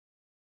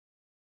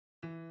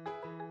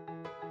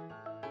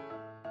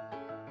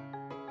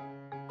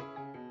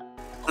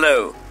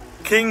Hello,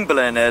 King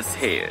Blindness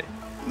here.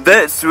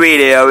 This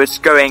video is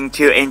going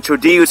to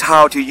introduce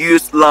how to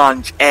use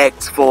launch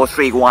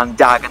X431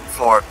 Diagun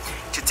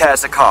IV to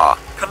test a car.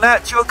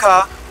 Connect your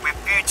car with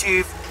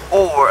Bluetooth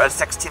or a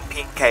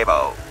 16-pin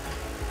cable.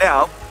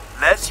 Now,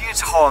 let's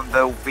use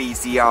Honda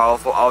VCR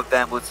for our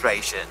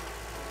demonstration.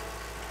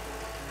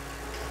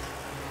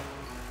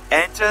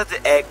 Enter the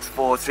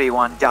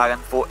X431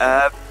 Diagun IV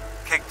app,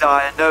 click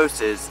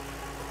Diagnosis.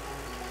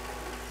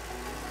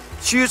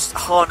 Choose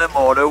Honda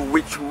model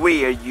which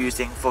we are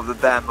using for the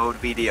demo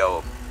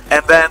video,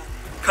 and then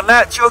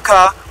connect your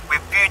car with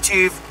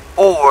Bluetooth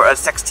or a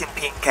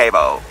 16-pin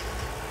cable.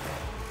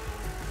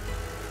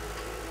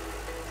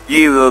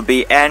 You will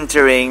be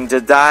entering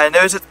the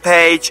diagnosis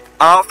page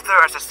after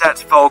a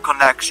successful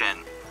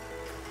connection.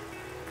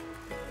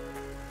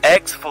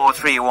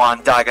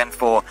 X431 Diagun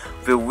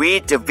IV will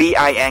read the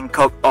VIN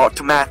code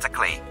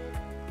automatically.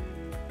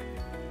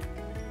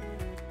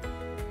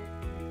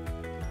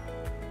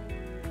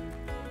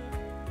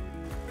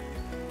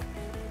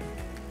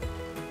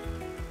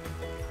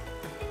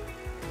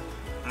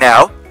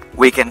 Now,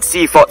 we can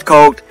see fault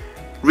code,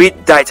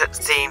 read data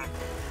theme,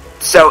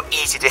 so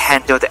easy to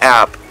handle the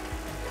app.